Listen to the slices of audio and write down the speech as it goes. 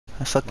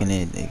That's fucking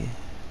it, nigga.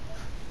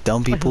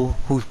 Dumb people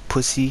who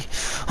pussy.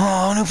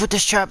 Oh, I'm gonna put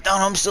this trap down.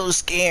 I'm so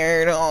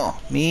scared. Oh,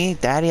 me,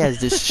 daddy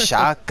has this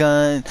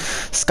shotgun.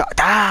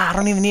 I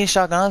don't even need a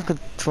shotgun. I could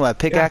for my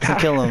pickaxe and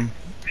kill him.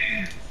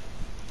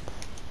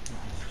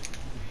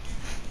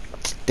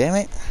 Damn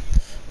it.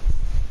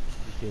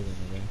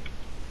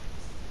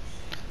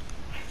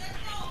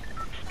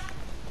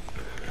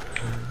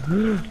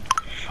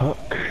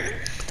 Fuck.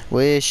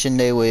 Wishing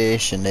they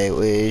wishing they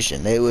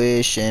wishing they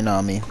wishing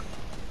on me.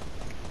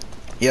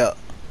 Yo.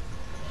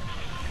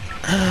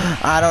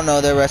 I don't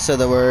know the rest of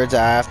the words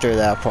after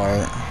that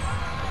part.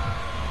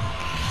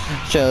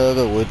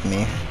 Sugar with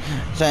me.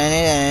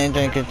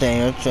 Drink a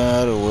thing of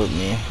sugar with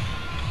me.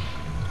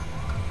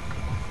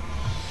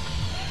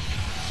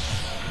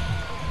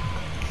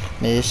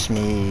 Miss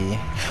me.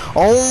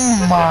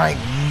 Oh my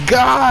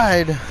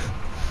god!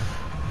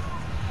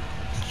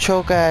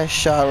 Choke ass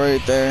shot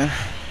right there.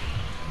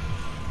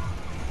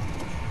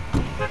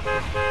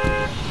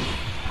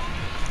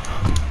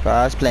 Bro,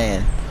 I was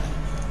playing.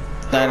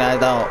 No,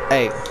 don't.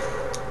 Hey.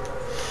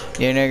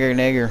 You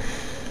nigger.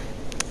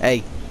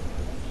 Hey.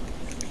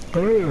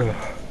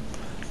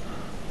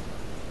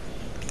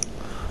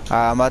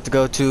 I'm about to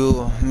go to,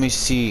 let me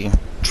see,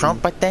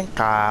 Trump, I think?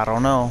 I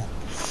don't know.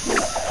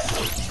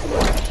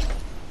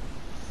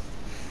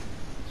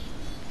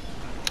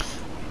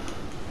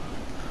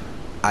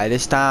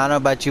 This time, I don't know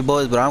about you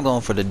boys, but I'm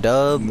going for the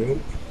dub. Nope.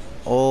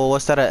 Oh,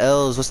 what's that at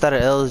L's? What's that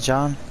at L's,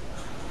 John?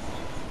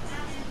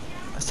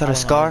 Is that a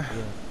scar?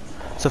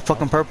 It's a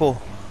fucking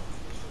purple.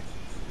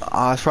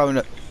 Ah, it's probably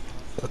not.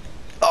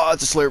 Oh,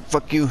 it's a slurp.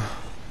 Fuck you.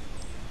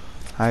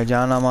 Alright,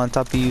 John, I'm on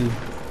top of you.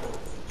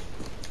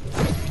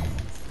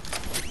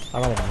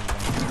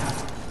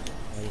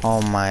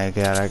 Oh my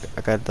god,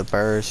 I got the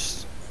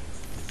burst.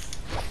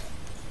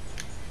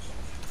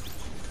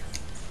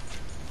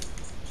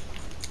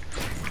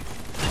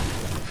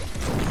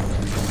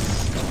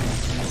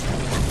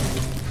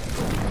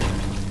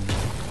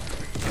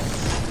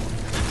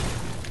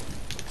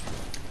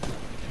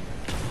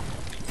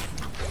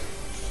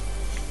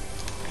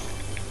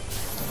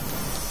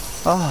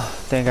 Oh,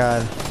 thank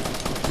God.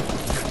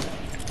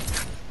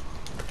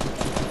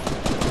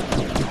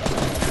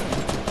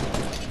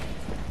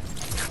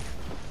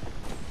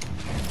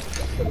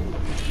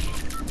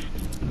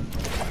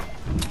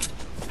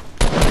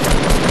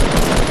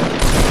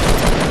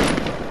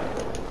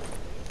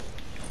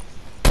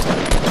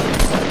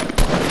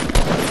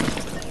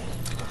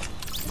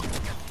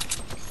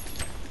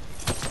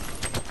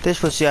 This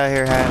pussy out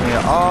here had me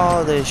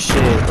all this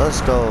shit. Let's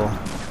go.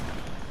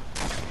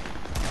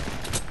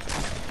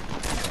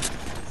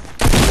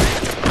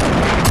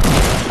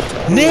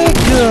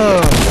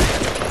 Nigga!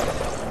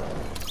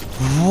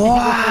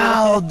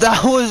 Wow,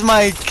 that was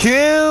my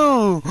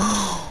kill!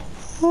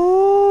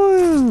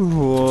 Ooh,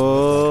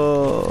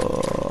 whoa.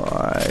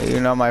 Alright, you're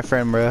not my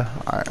friend, bro.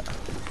 Alright.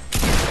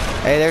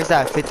 Hey, there's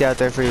that 50 out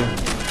there for you.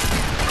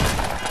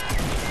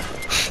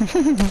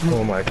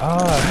 Oh my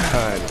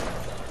god.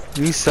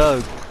 You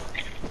suck.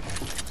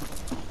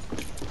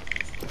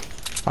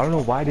 I don't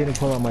know why I didn't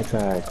pull out my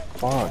tag.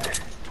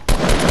 Fuck.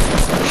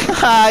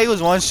 He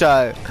was one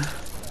shot.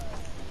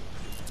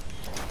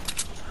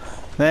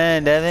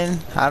 Man, Devin,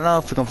 I don't know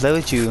if we can play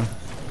with you.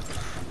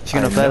 If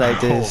you're gonna play like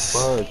this.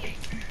 Fuck.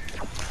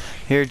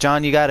 Here,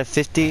 John, you got a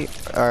 50?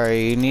 Or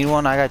you need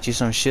one? I got you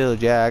some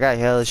shield. Yeah, I got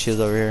hella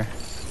shields over here.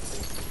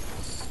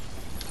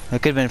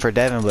 It could've been for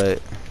Devin, but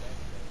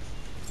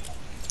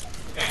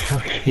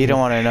he don't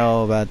want to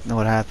know about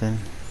what happened.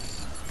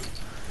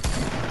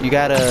 You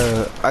got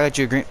a... I got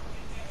you a green...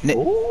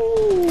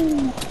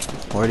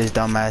 Where this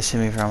dumbass hit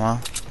me from, huh?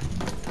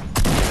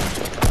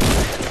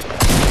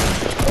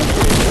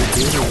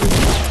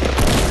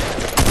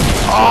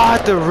 Oh, I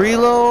have to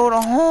reload.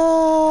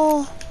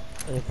 Oh.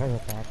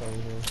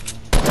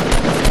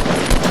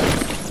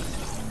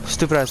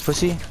 Stupid ass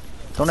pussy.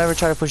 Don't ever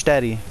try to push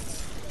daddy.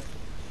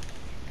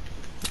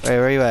 Wait,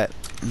 where you at?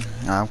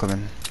 Nah, I'm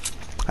coming.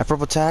 I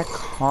purple tack?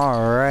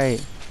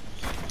 Alright.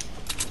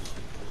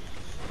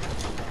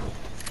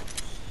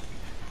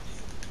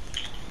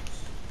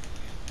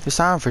 This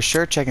time I'm for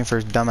sure checking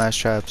for dumbass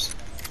traps.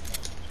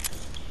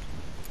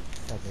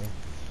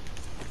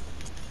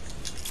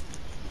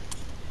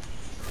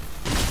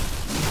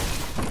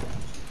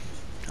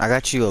 I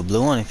got you a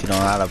blue one if you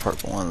don't have a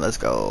purple one. Let's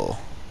go.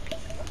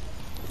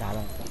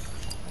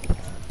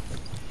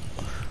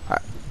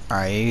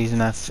 Alright, you're using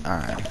that.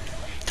 Alright.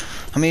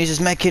 I'm gonna use this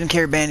med kit and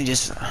carry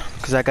bandages.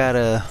 Because I got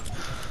a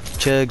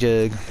chug.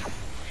 I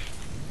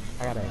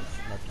got a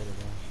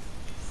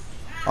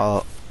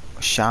Oh,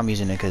 I'm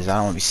using it because I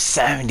don't want to be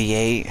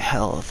 78.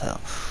 Hell of hell.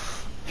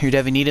 Here,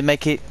 Devin, need a med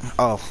kit?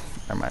 Oh,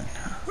 never mind.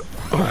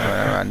 Never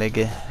mind,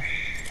 nigga.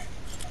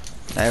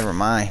 Never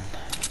mind.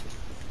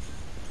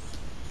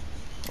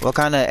 What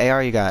kind of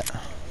AR you got?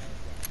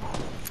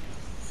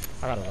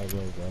 I got a really good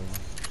one.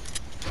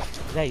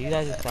 Is that you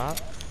guys just stop?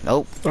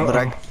 Nope. But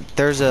I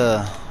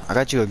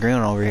got you a green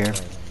one over here.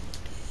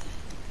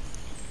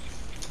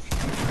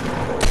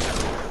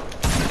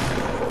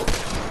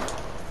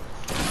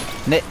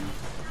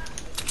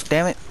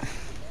 damn it.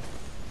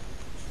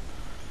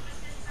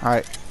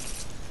 Alright.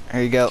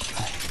 Here you go.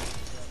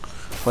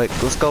 Wait,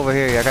 let's go over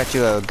here. I got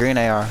you a green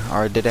AR.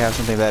 Or did they have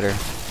something better?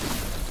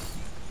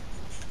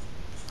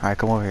 Alright,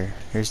 come over here.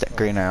 Here's that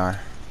green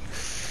AR.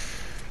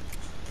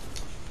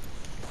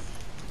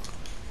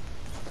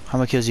 How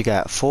many kills you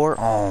got? 4?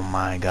 Oh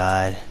my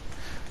god.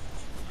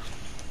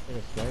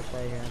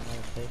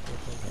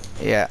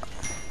 Yeah.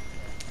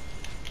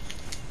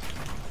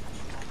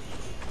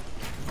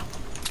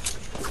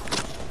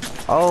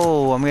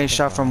 Oh, I'm getting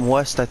shot from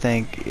west, I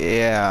think.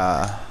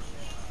 Yeah.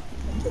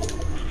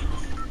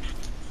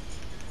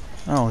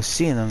 I don't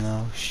see them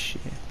though.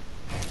 Shit.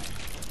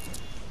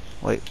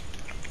 Wait.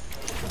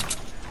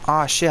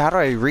 Ah, shit. How do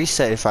I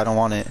reset if I don't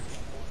want it?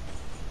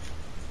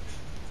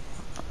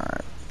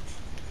 Alright.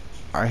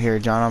 Alright, here,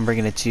 John. I'm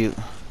bringing it to you.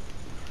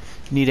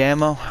 Need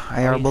ammo?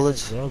 AR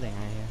bullets? Building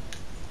right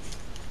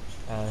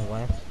here.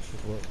 West.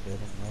 Building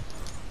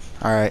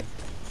west. Alright.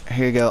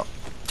 Here you go.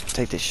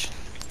 Take this.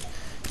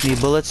 Need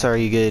bullets or are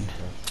you good?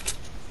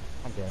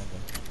 I'm good.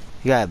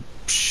 You got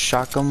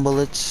shotgun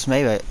bullets?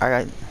 Maybe I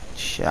got.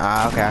 Okay,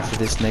 after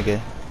this nigga.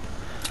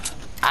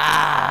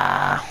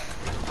 Ah!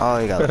 Oh,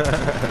 you got.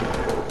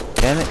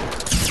 Damn it!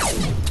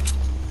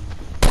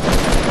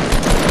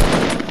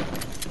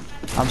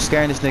 I'm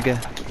scaring this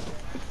nigga.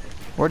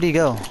 Where'd he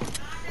go?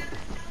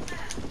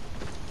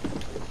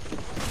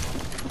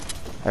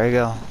 There you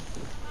go.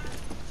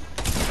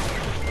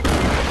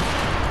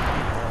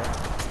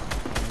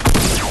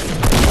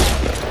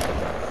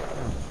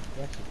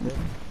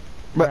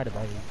 But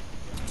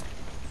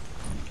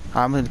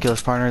I'm gonna kill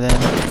his partner then.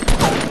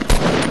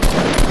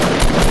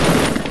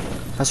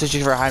 That's what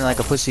you for hiding like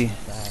a pussy.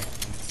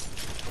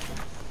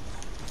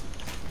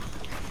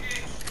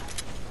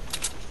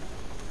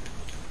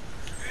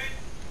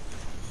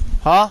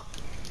 Huh?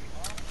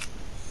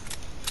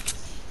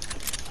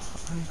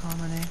 What are you calling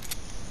my name?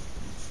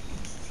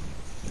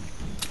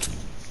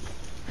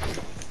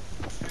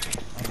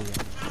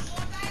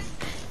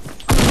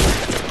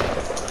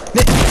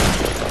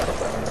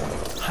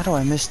 How do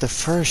I miss the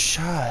first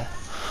shot?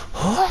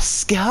 Oh,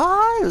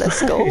 Sky,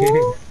 let's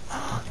go.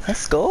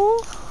 Let's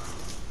go.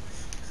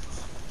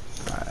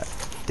 Alright,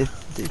 do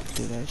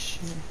that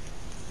shit.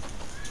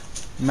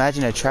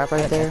 Imagine a trap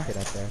right there. I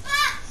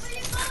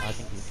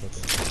think you took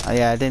it. Oh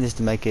yeah, I didn't just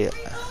to make it.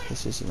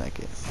 This is to make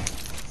it.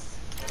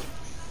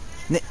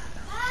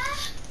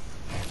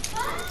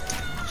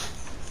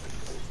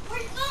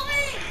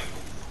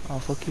 Oh,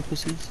 fuck you,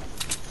 pussies.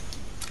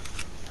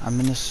 I'm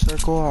in a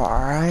circle,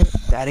 alright.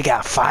 Daddy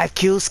got 5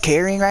 kills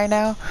carrying right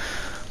now?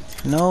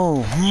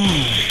 No.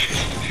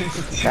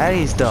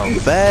 Daddy's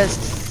the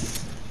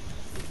best.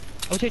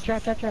 Oh shit,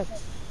 trap. 5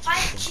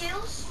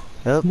 kills?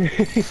 Yep.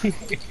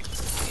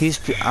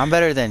 I'm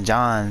better than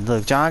John.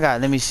 Look, John got,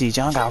 let me see,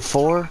 John got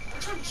 4.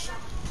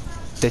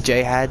 The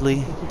J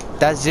Hadley.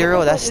 That's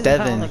 0, that's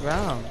Steven.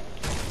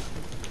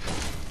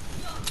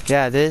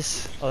 Yeah,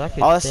 this. Oh,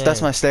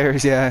 that's my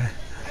stairs, yeah.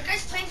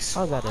 I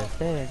was about to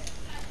say.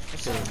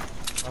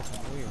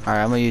 Alright,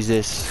 I'm gonna use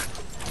this.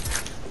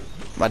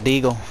 My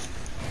deagle.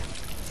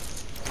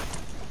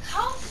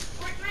 How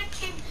Fortnite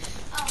came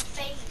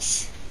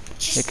famous?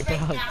 Just like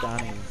now,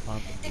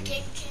 the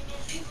game came in,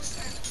 people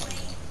started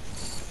playing.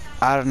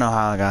 I don't know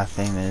how I got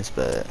famous,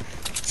 but...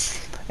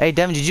 Hey,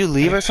 Devin, did you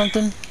leave or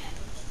something?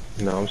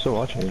 No, I'm still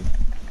watching.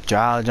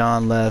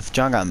 John left.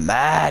 John got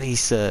mad, he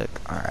suck.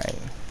 Alright.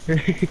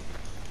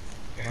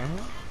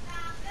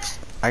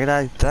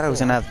 I thought I was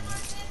gonna have...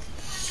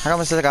 How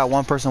come it says I got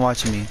 1 person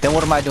watching me? Then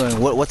what am I doing?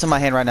 What's in my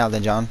hand right now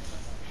then, John?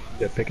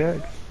 Yeah,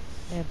 pickaxe?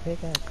 Yeah,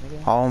 pickaxe,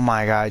 nigga. Oh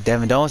my god,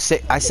 Devin, don't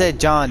say... I said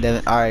John,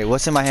 Devin. Alright,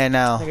 what's in my hand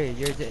now? Nigga,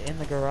 you're in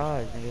the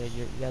garage, nigga.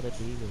 You got a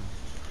deagle.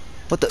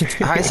 What the...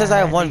 It says I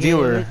have 1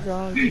 viewer.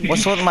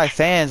 What's with my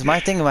fans?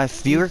 My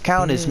viewer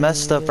count is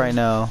messed up right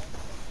now.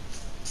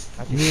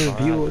 Yeah,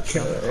 viewer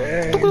count.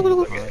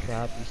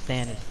 You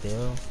standing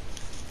still.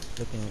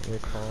 Looking at your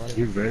car.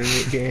 You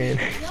running again?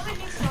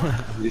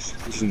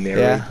 just narrate.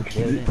 Yeah.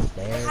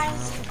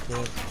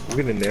 We're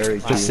gonna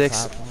narrate. Just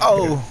 6.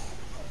 Oh!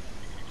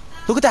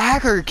 Look at the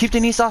hacker! Keep the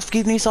knee soft,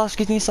 keep the knee soft,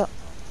 keep the knee soft.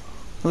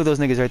 Look at those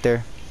niggas right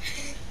there.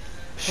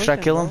 Should I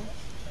kill them?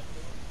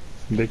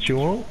 Bet you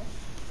won't?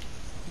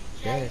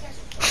 Yeah.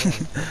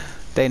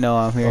 They know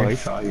I'm here. Oh, he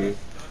saw you.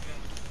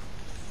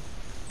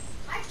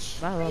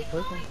 Not a lot of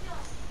person.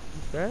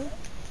 You good?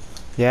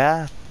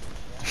 Yeah?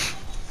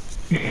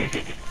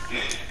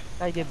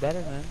 Gotta get better,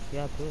 man.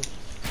 Yeah, push.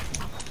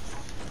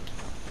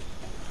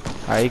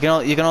 Alright, you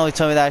can only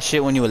tell me that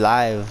shit when you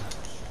live.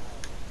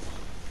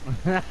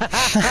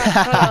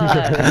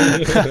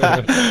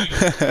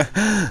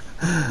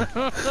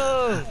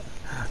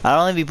 I'd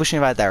only be pushing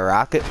about that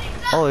rocket.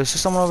 Oh, is there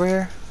someone over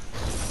here?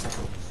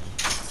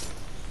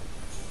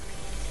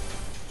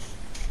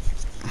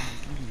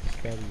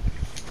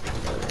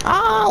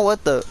 Ah,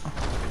 what the?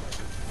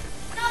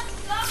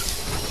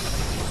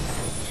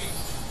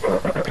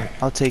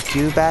 I'll take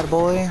you, bad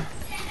boy.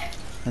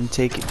 And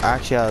take you.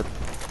 Actually, I'll.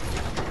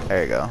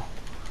 There you go.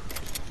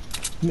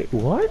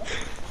 What?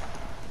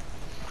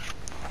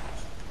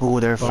 Ooh,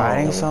 they're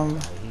fighting Oh. some.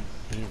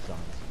 He's on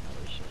some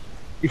other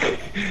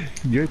shit.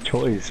 Your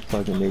choice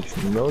fucking makes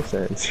no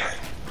sense.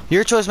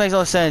 Your choice makes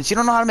no sense. You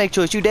don't know how to make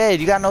choice. You dead.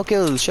 You got no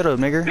kills. Shut up,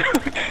 nigger.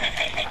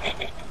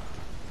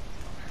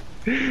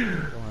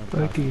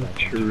 Fucking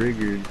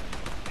triggered.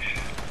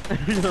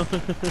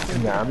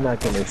 Nah, I'm not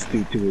gonna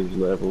stoop to his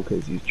level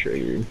because he's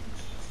triggered.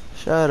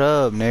 Shut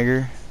up,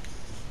 nigger.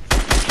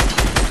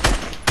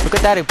 Look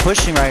at that, he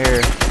pushing right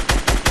here.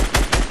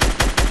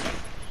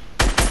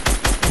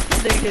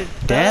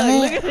 Damn it.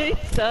 Look at these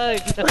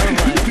thugs. Oh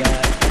my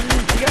god.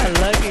 You got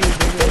lucky,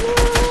 nigga.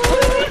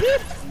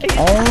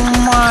 Oh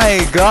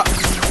my god.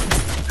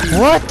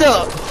 What the?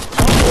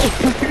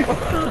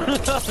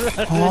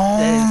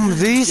 Oh,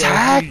 these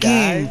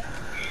hacking.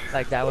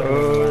 Like that would have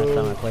been the last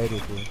time I played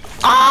with you.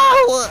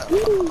 Oh!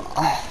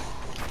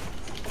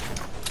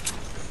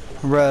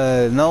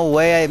 Bruh, no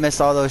way I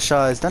missed all those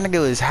shots. That nigga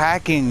was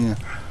hacking.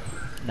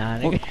 Nah,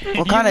 nigga.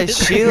 What kind of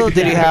shield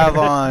did he have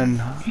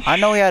on? I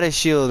know he had a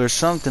shield or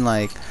something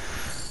like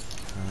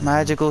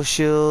magical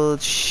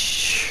shield.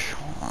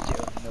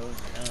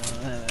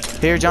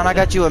 Here, John, I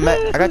got you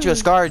a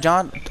scar,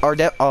 John. Or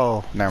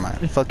oh, never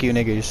mind. Fuck you,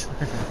 niggas.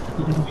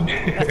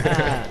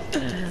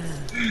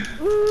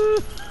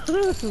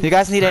 You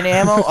guys need any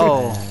ammo?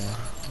 Oh,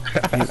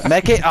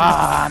 medkit.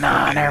 Ah,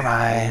 nah, never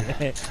mind.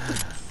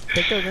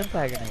 Take those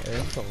impact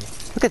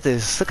insoles. Look at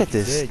this. Look at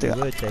this. Good,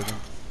 you would take them.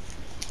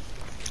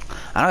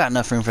 I don't got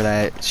enough room for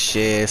that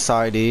shit.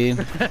 Sorry, dude.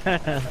 Drop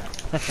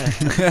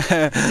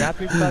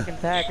your fucking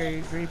tack or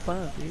you green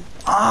pump, dude.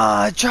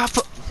 Ah, drop.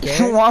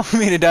 You want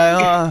me to die,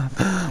 huh?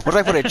 What if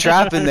I put a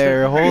trap in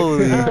there?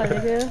 Holy.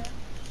 I'm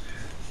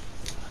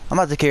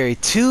about to carry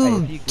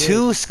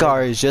two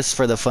scars just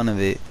for the fun of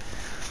it.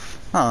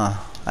 Huh.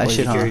 I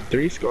should, huh? carried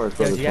 3 scars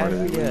for the fun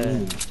of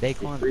it.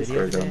 Daquan's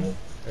video today?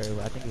 Or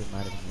I think it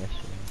might have been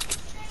yesterday.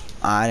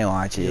 I didn't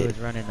watch He it. was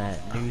running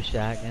that new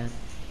shotgun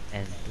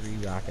and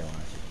 3 rocket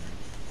launchers, man.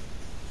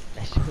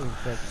 That shit was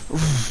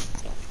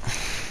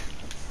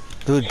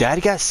fucking... Dude,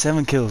 Daddy got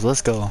 7 kills.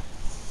 Let's go.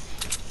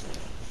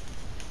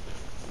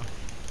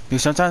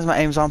 Dude, sometimes my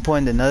aim's on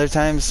point, and other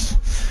times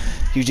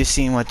you just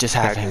seen what just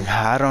happened.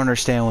 I don't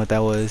understand what that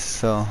was,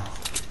 so.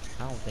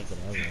 I don't think it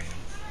ever was.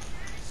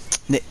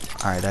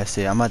 Alright, that's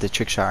it. I'm about to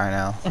trick shot right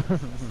now.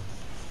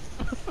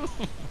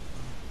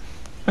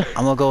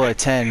 I'm gonna go at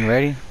 10.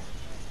 Ready?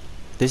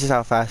 This is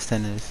how fast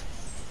 10 is.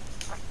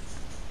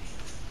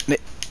 The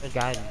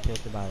guy didn't kill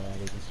about it,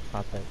 they just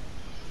popped up.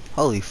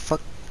 Holy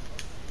fuck.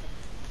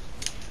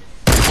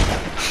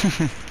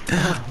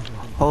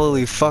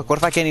 Holy fuck. What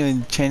if I can't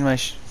even change my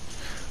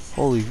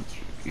holy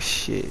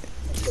shit.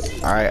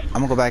 Alright, I'm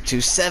gonna go back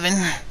to 7.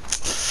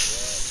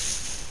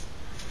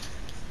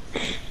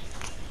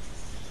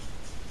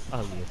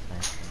 Oh, yes,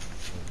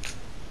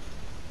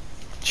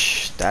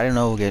 nice. Daddy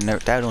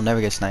will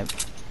never get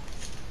sniped.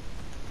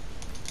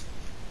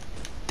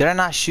 Did I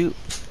not shoot?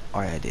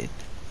 Oh yeah, I did.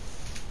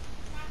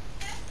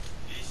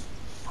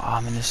 Oh,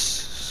 I'm in this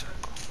circle.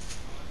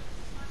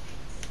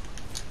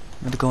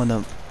 I'm gonna go in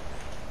the.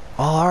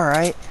 Oh,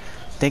 alright.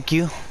 Thank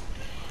you.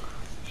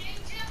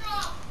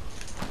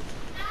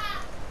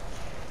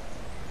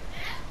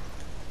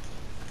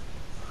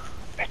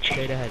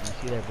 Straight ahead, you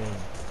see that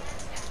building.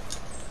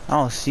 I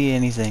don't see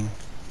anything.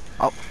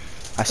 Oh,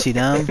 I see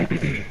them.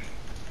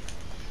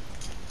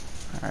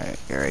 Alright,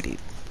 get ready.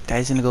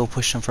 Daddy's gonna go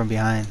push them from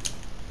behind.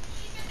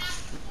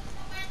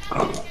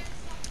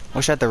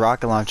 Wish I had the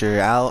rocket launcher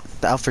out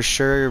for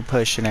sure,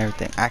 push and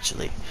everything.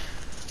 Actually,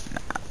 nah.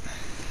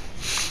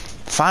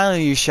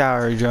 Finally you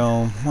showered,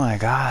 Joe. My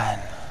God.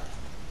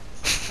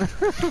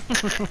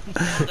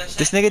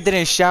 This nigga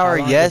didn't shower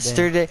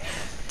yesterday.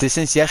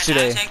 Since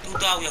yesterday.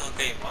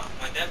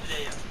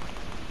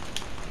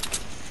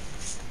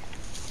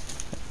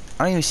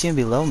 I don't even see him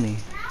below me.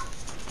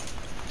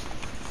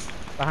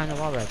 Behind the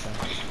wall right there.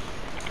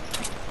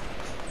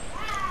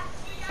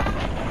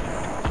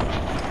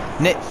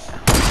 Nick.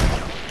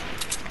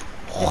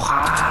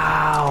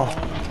 Wow.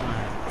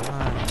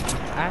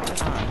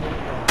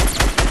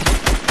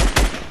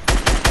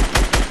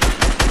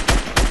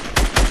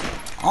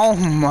 Oh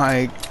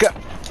my god.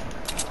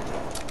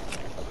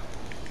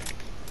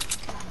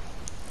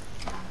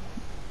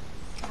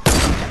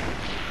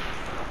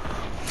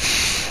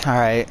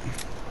 Alright.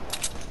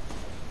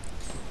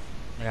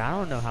 Yeah, I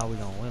don't know how we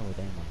gonna win with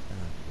aim like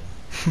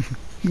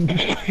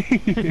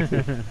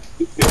that.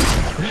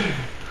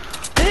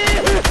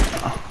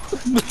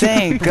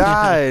 Thank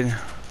God.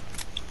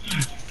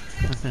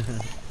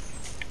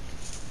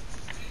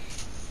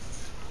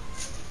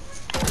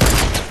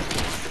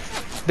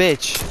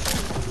 Bitch.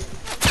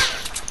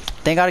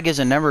 Thank God it gives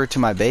a number to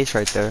my base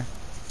right there.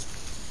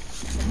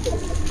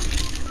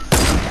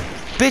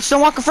 Bitch,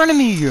 don't walk in front of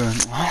me.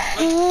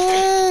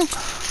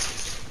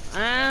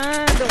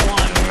 I don't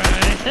want to run.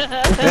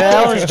 Yeah,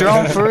 that was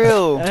drone for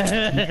real.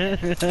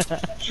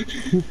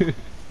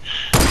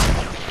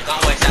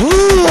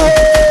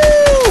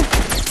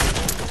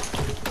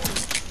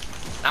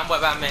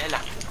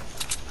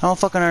 I don't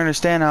fucking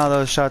understand how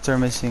those shots are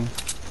missing.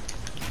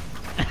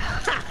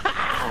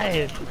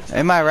 alive.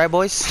 Am I right,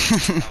 boys?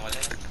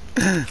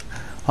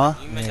 Huh?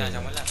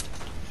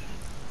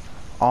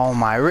 Oh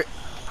my.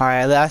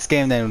 Alright, last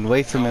game then.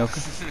 Wait for me.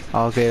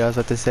 Okay, I was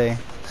about to say.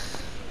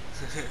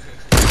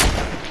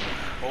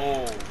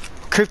 Oh.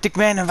 Cryptic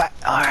man.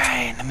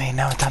 Alright, I mean,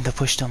 now it's time to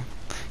push them.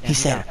 He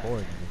said,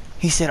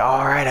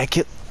 alright, I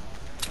killed.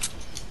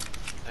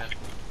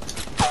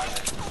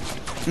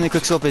 Let me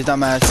quick scope his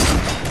dumb ass.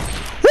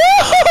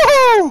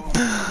 Woo!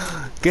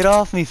 Get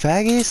off me,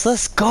 faggots.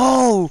 Let's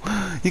go.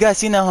 You guys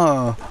seen that,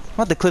 huh? I'm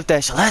about to clip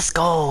that shit. Let's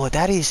go.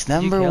 Daddy's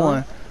number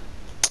one.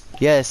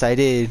 Yes, I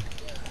did.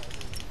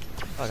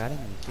 Fuck, I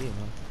didn't even see him,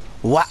 huh?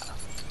 What?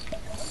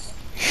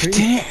 You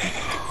didn't?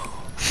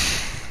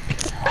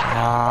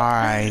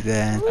 Alright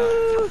then.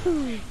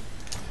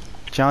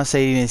 John said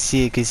he didn't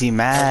see it because he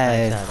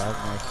mad.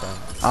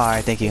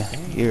 Alright, thank you.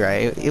 You're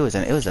right. It was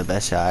the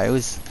best shot. It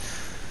was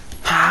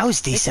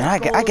decent. I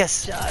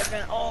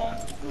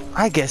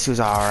guess it was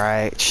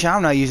alright.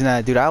 I'm not using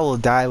that, dude. I will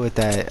die with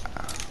that.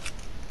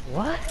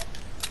 What?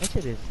 That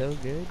shit is so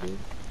good, dude.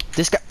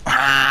 This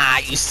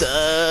guy, you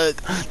suck.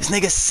 This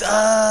nigga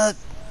suck.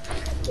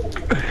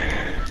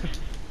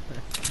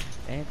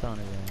 Ants on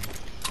it, man.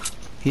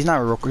 He's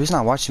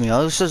not watching me.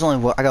 This is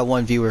only I got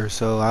one viewer,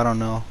 so I don't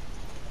know.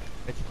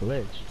 It's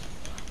glitch.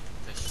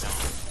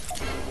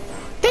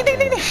 Ding, ding,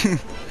 ding, ding.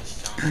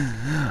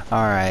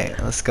 All right,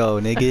 let's go,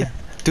 nigga.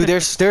 Dude,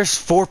 there's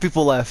 4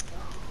 people left.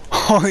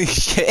 Holy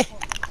shit.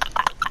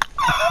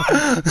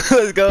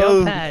 Let's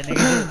go. Pad,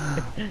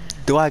 nigga.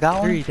 Do I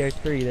got one? There's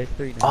three now.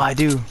 Oh, I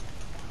do.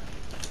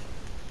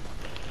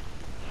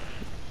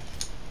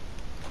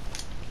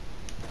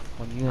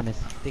 When you in a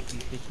sticky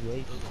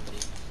situation.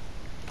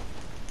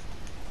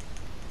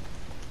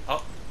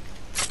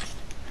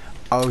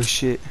 Oh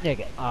shit.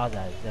 Nigga, all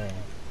that there.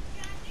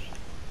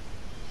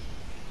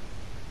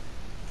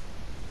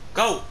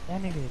 Go!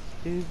 That nigga is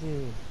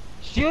stupid.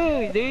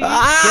 Shoot, dude, you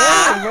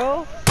Ah! scared,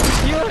 bro.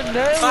 You were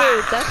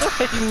nervous. That's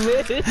why you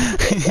missed.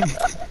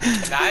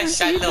 Nice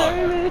shot,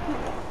 Lord.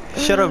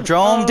 Shut up,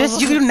 Drone.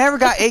 You never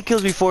got 8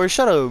 kills before.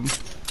 Shut up.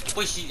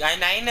 Push, I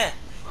 9 na.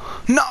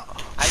 No.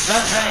 I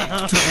got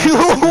 9. You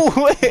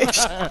wish.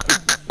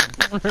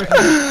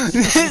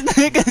 This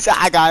nigga said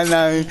I got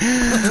 9.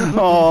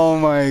 Oh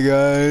my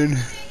god.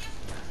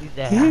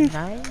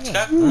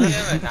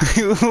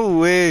 You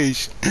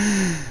wish.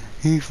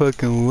 He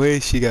fucking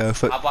wish he got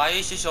fuck.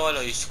 Abayo si solo,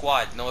 yung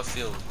squad, no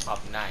field,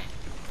 up 9.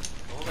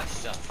 Oh,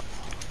 that's tough.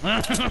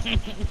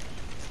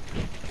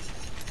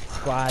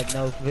 Squad,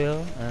 no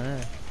fill.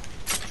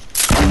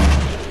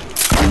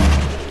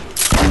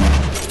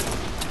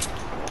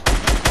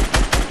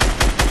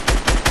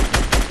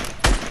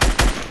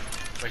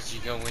 But you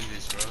gonna win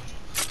this, bro.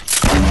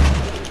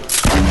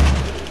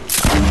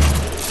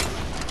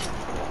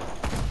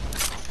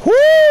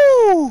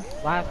 Woo!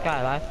 Last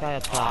guy up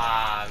top.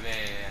 Ah, man.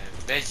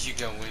 Bet you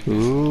gonna win this.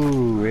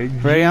 Ooh,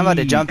 Ready? I'm about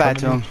to jump at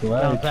him.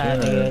 Jump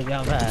pad, nigga,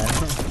 jump pad.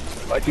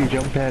 Why'd you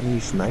jump at me,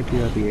 snipe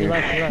you out the He air?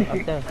 left,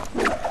 up there.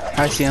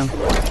 I see him.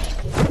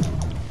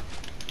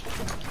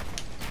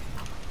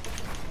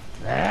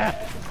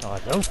 Oh,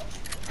 no.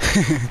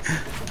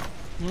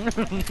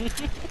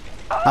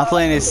 I'm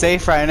playing it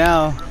safe right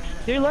now.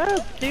 Dude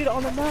left, dude,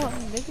 on the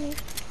mountain, nigga.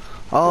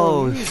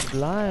 Oh, he's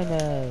blind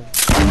ass.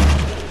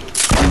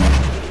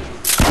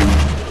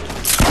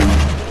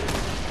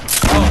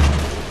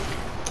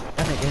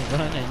 That nigga's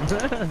running.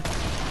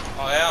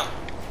 Oh, yeah.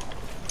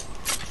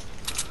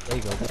 There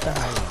you go, get the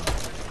high one.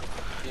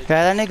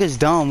 yeah, that nigga's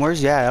dumb.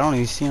 Where's he at? I don't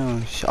even see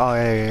him. Oh,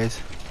 there he is.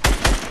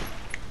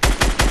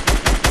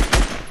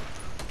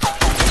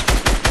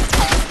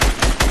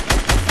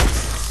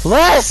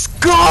 Let's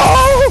go!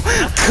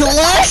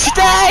 Clutch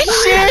that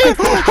shit!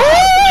 Woo!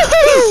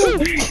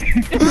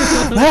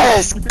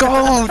 Let's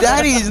go!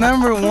 Daddy's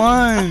number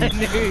 1.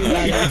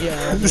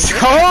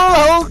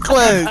 Solo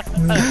clutch.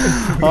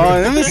 Oh,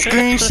 let me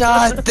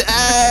screenshot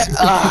that.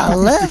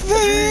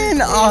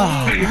 11.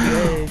 Oh,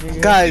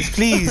 guys,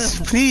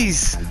 please.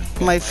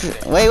 Wait,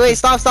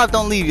 stop!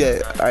 Don't leave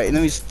yet. All right,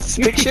 let me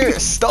picture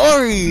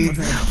story.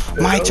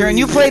 My turn.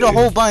 You played a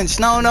whole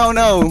bunch. No.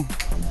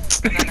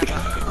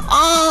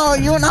 Oh,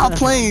 you're not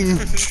playing.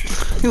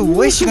 You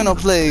wish you're gonna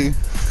play.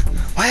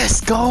 Let's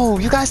go.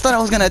 You guys thought I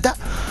was gonna die.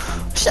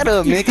 Shut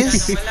up,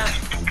 niggas.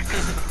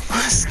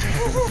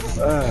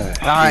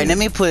 Alright, let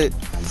me put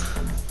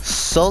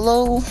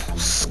solo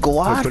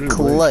squad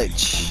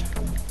clutch.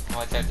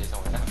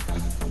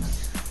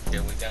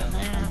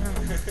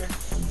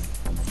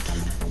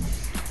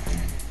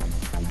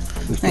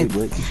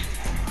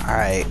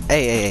 Alright,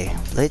 hey,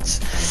 let's.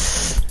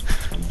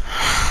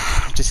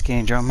 Just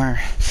kidding, drummer.